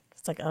track.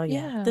 It's like, oh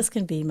Yeah. this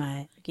can be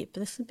my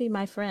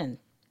friend.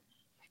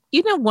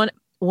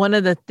 One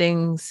of the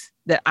things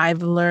that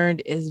I've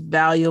learned is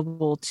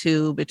valuable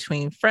too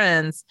between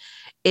friends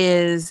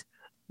is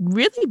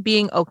really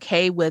being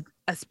okay with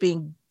us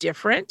being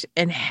different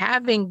and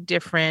having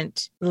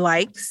different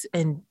likes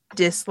and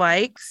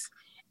dislikes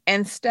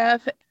and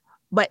stuff,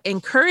 but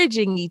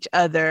encouraging each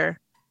other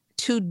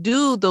to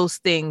do those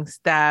things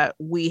that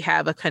we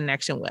have a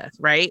connection with,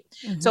 right?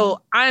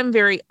 So I'm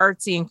very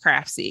artsy and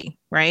craftsy,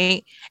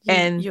 right?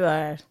 You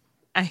are.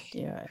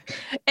 Yeah.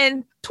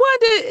 And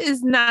Twanda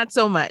is not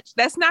so much.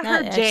 That's not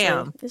her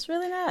jam. Actually, it's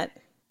really not.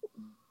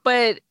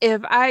 But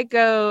if I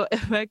go,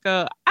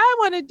 I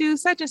want to do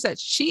such and such,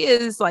 she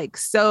is like,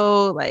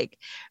 so like,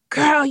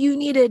 girl, you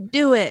need to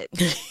do it.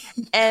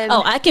 And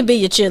I can be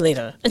your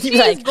cheerleader. She's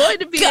like, going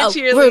to be a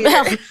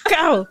cheerleader.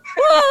 Go.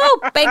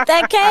 Whoa, bake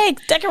that cake,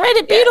 decorate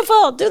it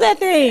beautiful, do that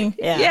thing.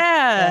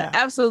 Yeah,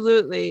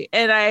 absolutely.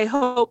 And I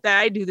hope that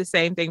I do the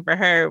same thing for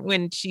her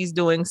when she's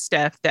doing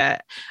stuff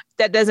that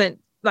doesn't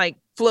like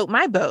float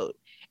my boat.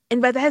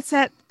 But that's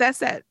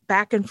that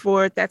back and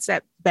forth. That's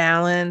that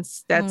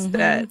balance. That's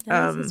that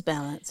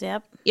balance.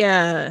 Yep.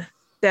 Yeah.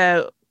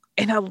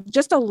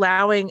 Just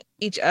allowing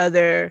each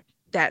other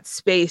that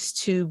space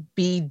to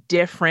be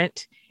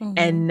different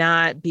and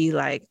not be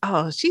like,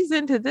 oh, she's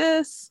into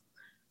this.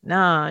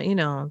 Nah,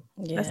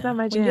 that's not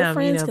my jam. When your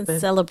friends can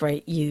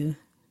celebrate you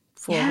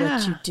for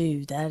what you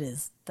do,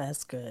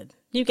 that's good.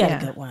 You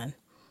got a good one.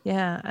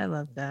 Yeah, I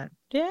love that.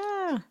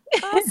 Yeah.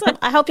 Awesome.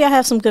 I hope y'all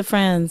have some good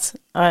friends.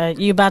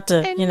 You about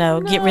to,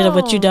 get rid of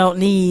what you don't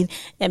need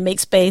and make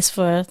space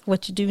for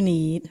what you do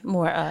need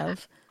more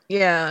of.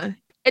 Yeah.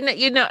 And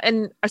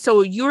and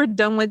so you were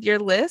done with your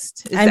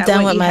list? I'm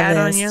done with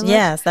my list.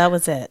 Yes, that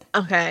was it.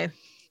 Okay.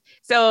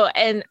 So,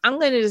 and I'm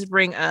going to just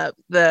bring up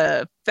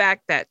the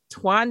fact that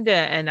Twanda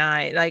and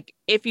I, like,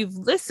 if you've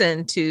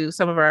listened to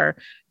some of our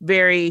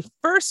very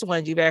first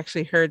ones, you've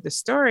actually heard the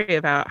story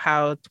about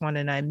how Twanda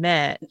and I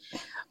met.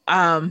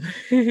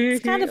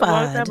 It's kind of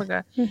odd. Time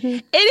ago.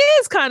 It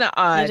is kind of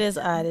odd. It is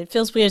odd. It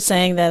feels weird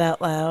saying that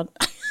out loud.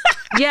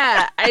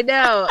 Yeah, I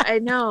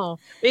know.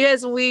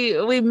 Because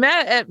we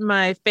met at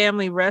my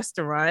family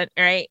restaurant,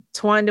 right?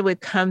 Twanda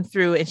would come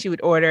through and she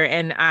would order,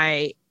 and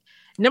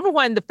number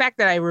one, the fact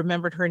that I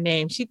remembered her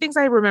name. She thinks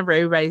I remember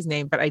everybody's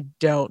name, but I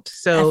don't.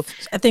 So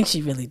I think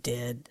she really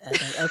did.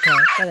 Okay,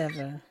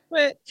 whatever.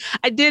 But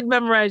I did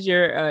memorize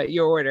your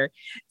order.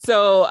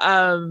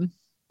 So,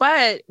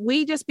 but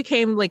we just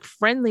became like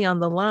friendly on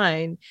the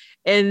line,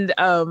 and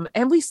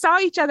we saw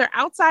each other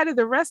outside of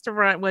the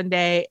restaurant one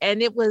day,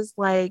 and it was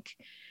like,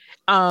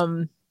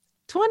 Twanda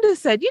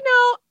said,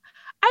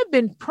 I've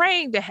been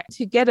praying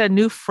to get a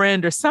new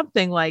friend or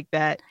something like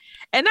that,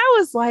 and I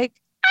was like,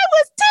 I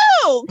was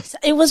too.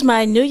 It was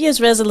my New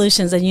Year's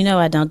resolutions, and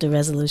I don't do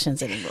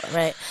resolutions anymore,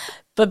 right?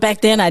 But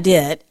back then I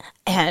did,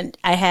 and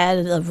I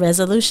had a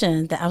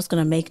resolution that I was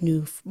going to make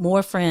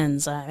more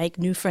friends, make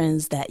new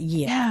friends that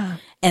year. Yeah.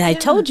 And I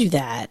told you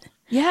that.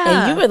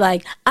 Yeah. And you were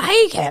like,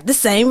 I have the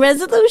same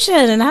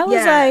resolution, and I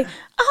was like,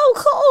 oh,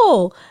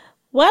 cool.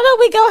 Why don't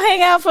we go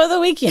hang out for the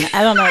weekend?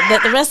 I don't know.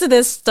 The rest of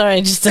this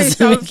story just doesn't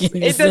make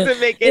any sense. It doesn't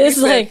make any sense.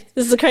 It's like,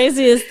 this is the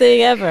craziest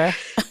thing ever.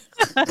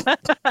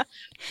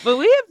 But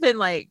we have been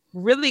like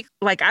really,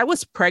 like, I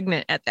was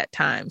pregnant at that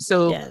time.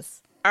 So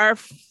our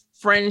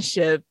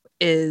friendship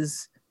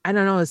is, I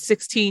don't know,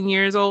 16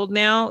 years old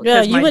now.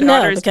 Yeah, you would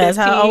know because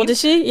 15. How old is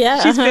she?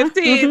 Yeah. She's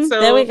 15.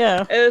 So there we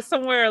go.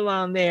 Somewhere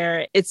along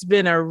there. It's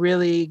been a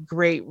really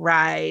great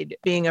ride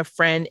being a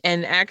friend.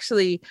 And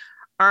actually,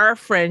 our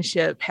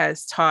friendship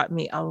has taught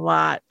me a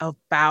lot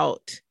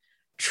about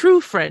true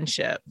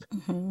friendship.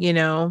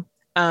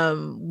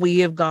 We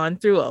have gone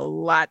through a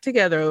lot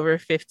together over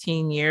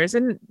 15 years,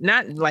 and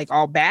not like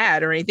all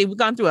bad or anything. We've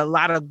gone through a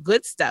lot of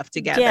good stuff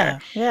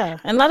together. Yeah.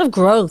 And a lot of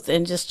growth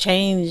and just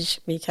change,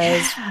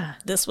 because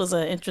this was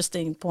an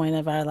interesting point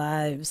of our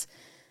lives.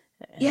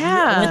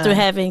 Yeah. I went through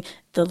having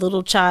the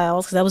little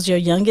child, because that was your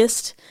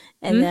youngest.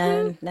 And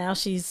then now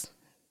she's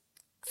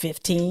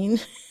 15.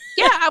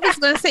 Yeah, I was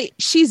going to say,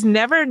 she's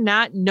never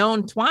not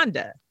known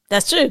Twanda.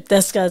 That's true.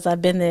 That's because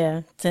I've been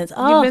there since.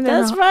 Oh,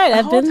 that's right.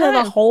 I've been there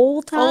the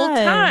whole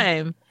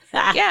time.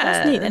 Yeah,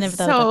 that's neat. I never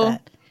thought about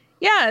that.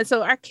 Yeah,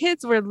 so our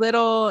kids were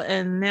little,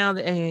 and now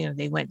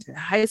they went to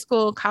high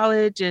school,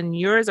 college, and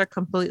yours are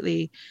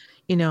completely,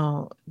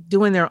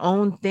 doing their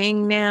own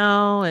thing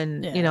now.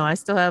 And I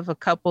still have a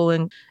couple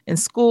in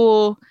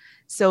school.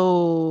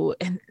 So,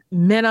 and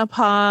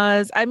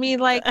menopause. I mean,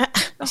 like,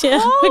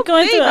 we're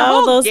going through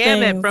all those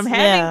gamut things. From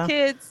having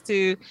kids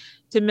to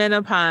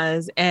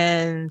menopause,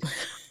 and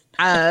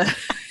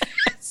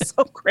it's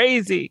so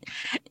crazy.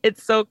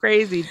 It's so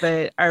crazy,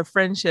 but our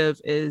friendship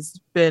has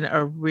been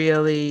a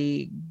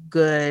really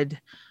good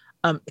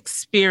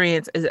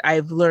experience.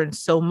 I've learned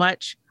so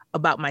much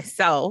about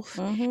myself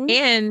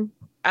and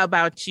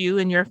about you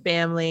and your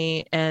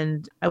family,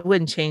 and I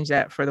wouldn't change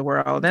that for the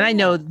world. And I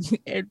know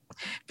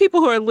people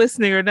who are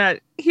listening are not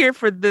here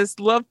for this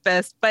love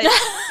fest, but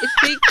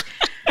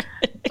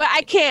but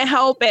I can't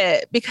help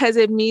it because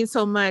it means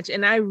so much.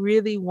 And I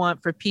really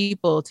want for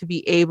people to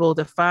be able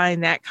to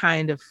find that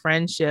kind of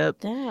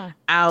friendship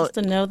out. Just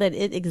to know that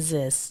it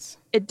exists.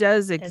 It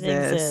does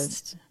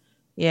exist.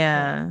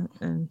 Yeah.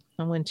 And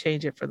I wouldn't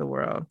change it for the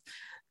world.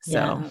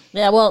 So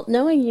yeah. Well,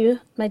 knowing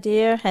you, my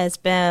dear, has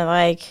been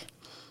like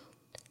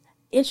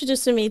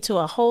introducing me to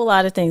a whole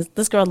lot of things.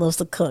 This girl loves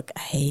to cook. I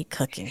hate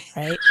cooking,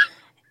 right?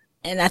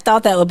 And I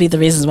thought that would be the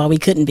reasons why we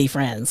couldn't be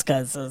friends,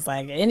 because it's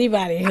like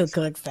anybody who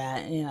cooks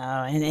that,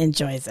 and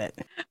enjoys it.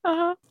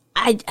 Uh-huh.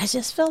 I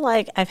just feel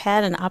like I've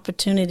had an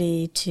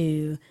opportunity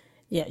to,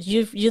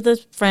 you're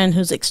the friend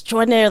who's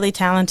extraordinarily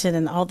talented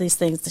and all these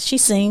things. She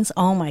sings.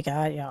 Oh my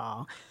God,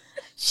 y'all.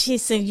 She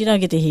sings. You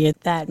don't get to hear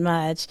that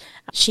much.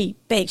 She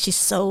bakes. She's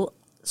so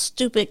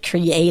stupid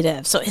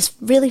creative. So it's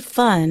really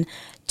fun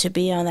to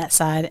be on that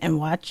side and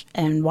watch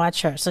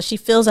her. So she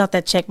fills out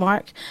that check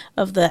mark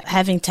of the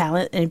having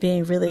talent and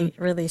being really,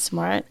 really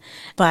smart.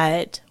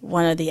 But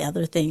one of the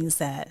other things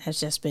that has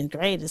just been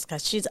great is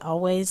because she's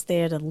always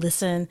there to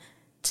listen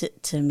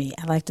to me.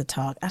 I like to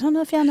talk. I don't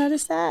know if y'all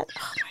noticed that.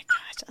 Oh my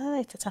gosh, I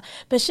like to talk.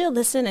 But she'll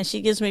listen and she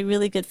gives me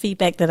really good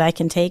feedback that I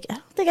can take. I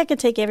don't think I can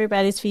take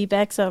everybody's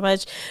feedback so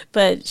much,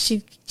 but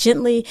she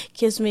gently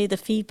gives me the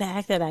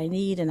feedback that I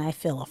need, and I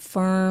feel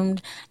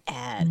affirmed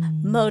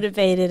and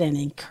motivated and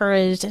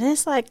encouraged. And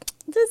it's like,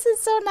 this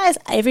is so nice.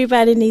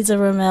 Everybody needs a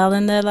Ramel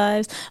in their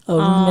lives. Oh,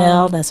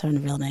 Ramel, that's her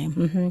real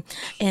name.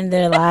 In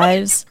their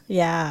lives.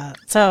 Yeah.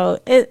 So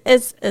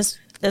it's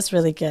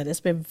really good. It's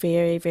been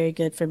very, very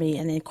good for me,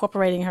 and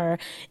incorporating her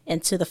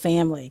into the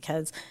family,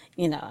 because,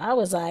 I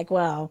was like,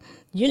 well,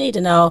 you need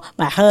to know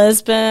my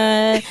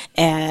husband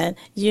and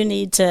you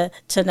need to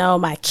know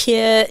my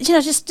kid,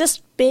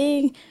 just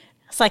being,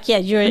 it's like,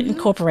 you're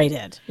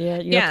incorporated.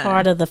 You're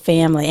part of the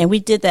family. And we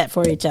did that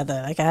for each other.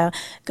 Like, I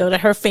go to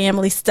her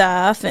family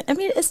stuff. And, I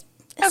mean, it's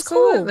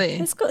absolutely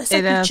cool. It's cool. It's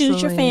like you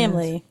choose your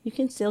family. Is. You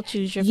can still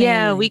choose your family.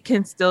 Yeah, we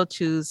can still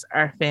choose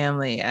our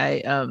family.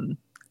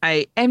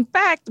 In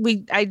fact,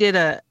 I did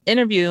a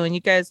interview, and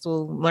you guys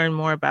will learn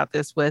more about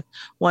this with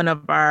one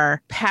of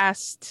our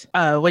past,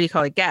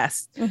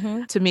 guests,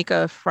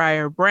 Tamika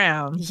Fryer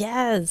Brown.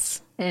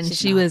 Yes. And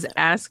she was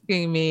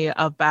asking me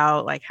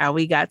about like how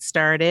we got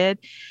started.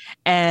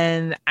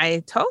 And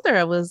I told her,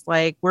 I was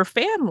like, we're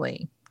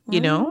family,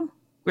 and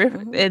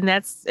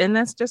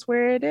that's just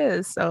where it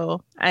is.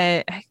 So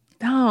I'm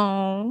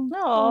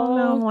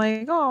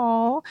like,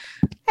 oh,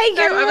 hey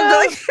girl.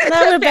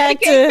 Now we're back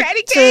to the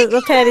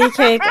patty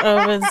cake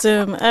over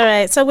Zoom. All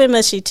right, so we're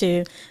mushy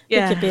too.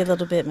 Yeah, we could be a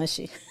little bit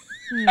mushy.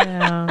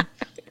 Yeah.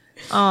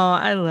 Oh,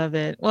 I love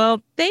it.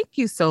 Well, thank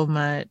you so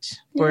much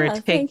for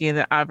taking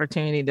the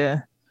opportunity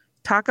to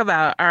talk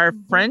about our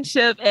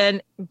friendship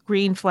and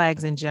green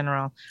flags in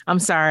general. I'm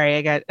sorry,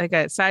 I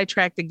got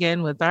sidetracked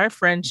again with our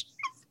friendship.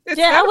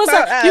 Yeah, I was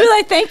like, you were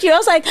like, thank you. I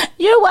was like,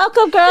 you're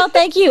welcome, girl.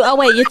 Thank you. Oh,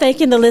 wait, you're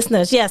thanking the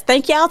listeners. Yes,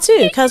 thank y'all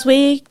too, because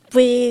we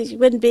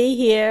wouldn't be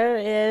here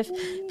if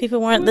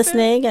people weren't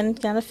listening and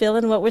kind of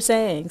feeling what we're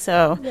saying.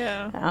 So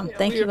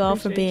thank you all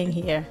for being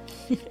here.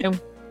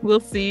 And we'll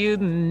see you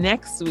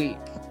next week.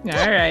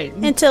 All right.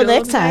 Until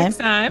next time,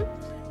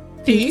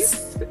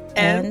 peace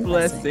and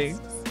blessings.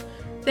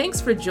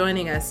 Thanks for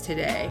joining us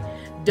today.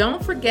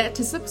 Don't forget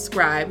to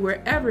subscribe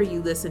wherever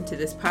you listen to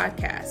this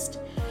podcast.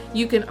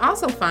 You can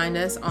also find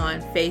us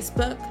on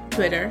Facebook,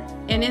 Twitter,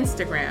 and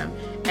Instagram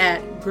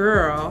at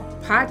Girl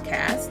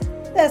Podcast.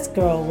 That's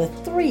girl with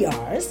 3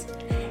 R's.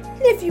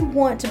 And if you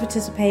want to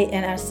participate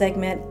in our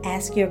segment,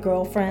 Ask Your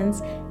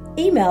Girlfriends,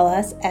 email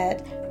us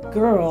at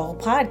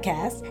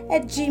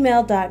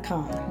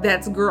girlpodcast@gmail.com.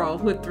 That's girl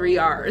with 3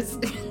 R's.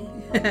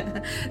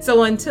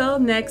 So until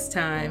next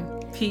time,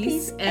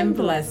 peace and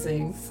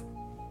blessings.